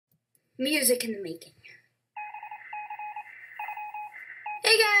Music in the making.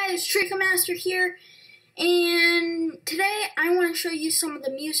 Hey guys, Treeco Master here, and today I want to show you some of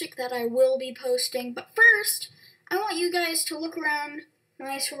the music that I will be posting, but first, I want you guys to look around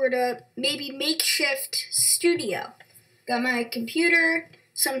my sort of maybe makeshift studio. Got my computer,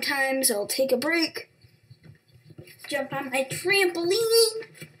 sometimes I'll take a break, jump on my trampoline,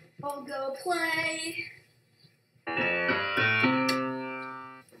 I'll go play.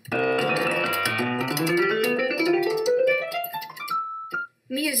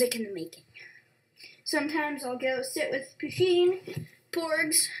 Music in the making. Sometimes I'll go sit with Pusheen,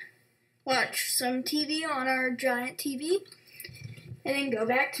 Porgs, watch some TV on our giant TV, and then go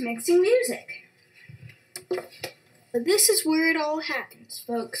back to mixing music. But this is where it all happens,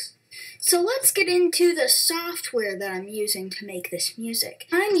 folks. So let's get into the software that I'm using to make this music.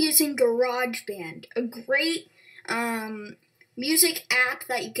 I'm using GarageBand, a great music app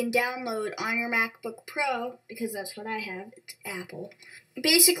that you can download on your MacBook Pro, because that's what I have, it's Apple.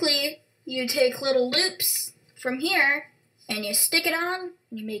 Basically, you take little loops from here, and you stick it on,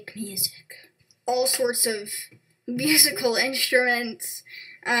 and you make music. All sorts of musical instruments,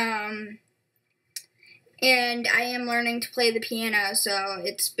 and I am learning to play the piano, so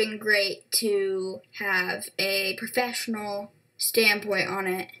it's been great to have a professional standpoint on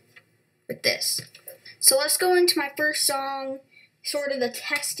it with this. So let's go into my first song, sort of the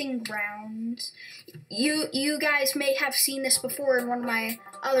testing grounds. You guys may have seen this before in one of my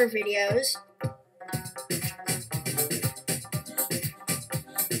other videos.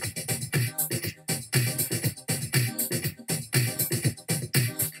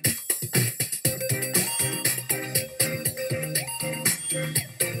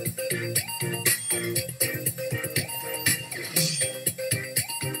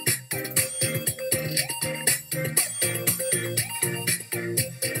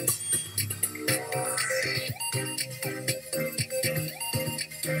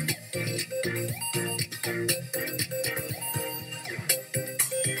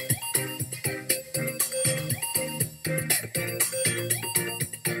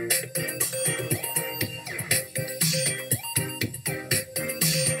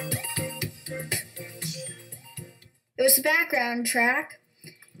 It was the background track,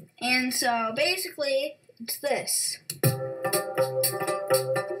 and so basically it's this.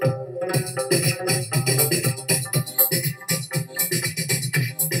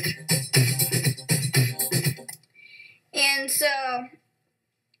 And so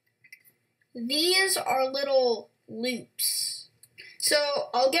these are little loops. So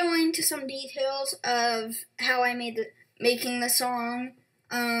I'll go into some details of how I making the song.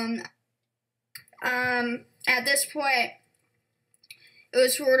 At this point, it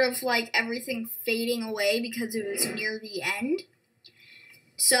was sort of like everything fading away because it was near the end.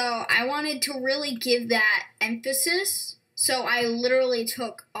 So I wanted to really give that emphasis. So I literally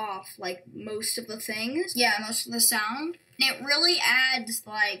took off like most of the things. Yeah, most of the sound. And it really adds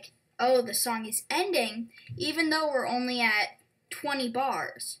like, oh, the song is ending, even though we're only at 20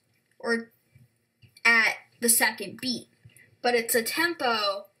 bars or at the second beat. But it's a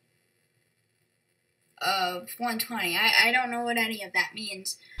tempo of 120. I don't know what any of that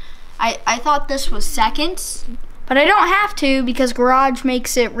means. I thought this was seconds, but I don't have to because Garage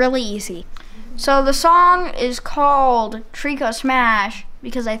makes it really easy. So the song is called Treeco Smash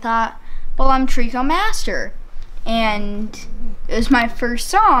because I thought, well, I'm Treeco Master, and it was my first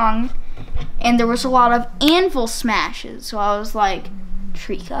song, and there was a lot of anvil smashes, so I was like,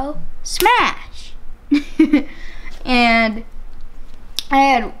 Treeco Smash. And I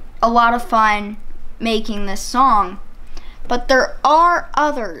had a lot of fun making this song, but there are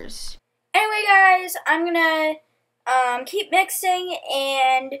others. Anyway guys, I'm gonna keep mixing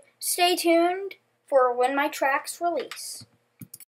and stay tuned for when my tracks release.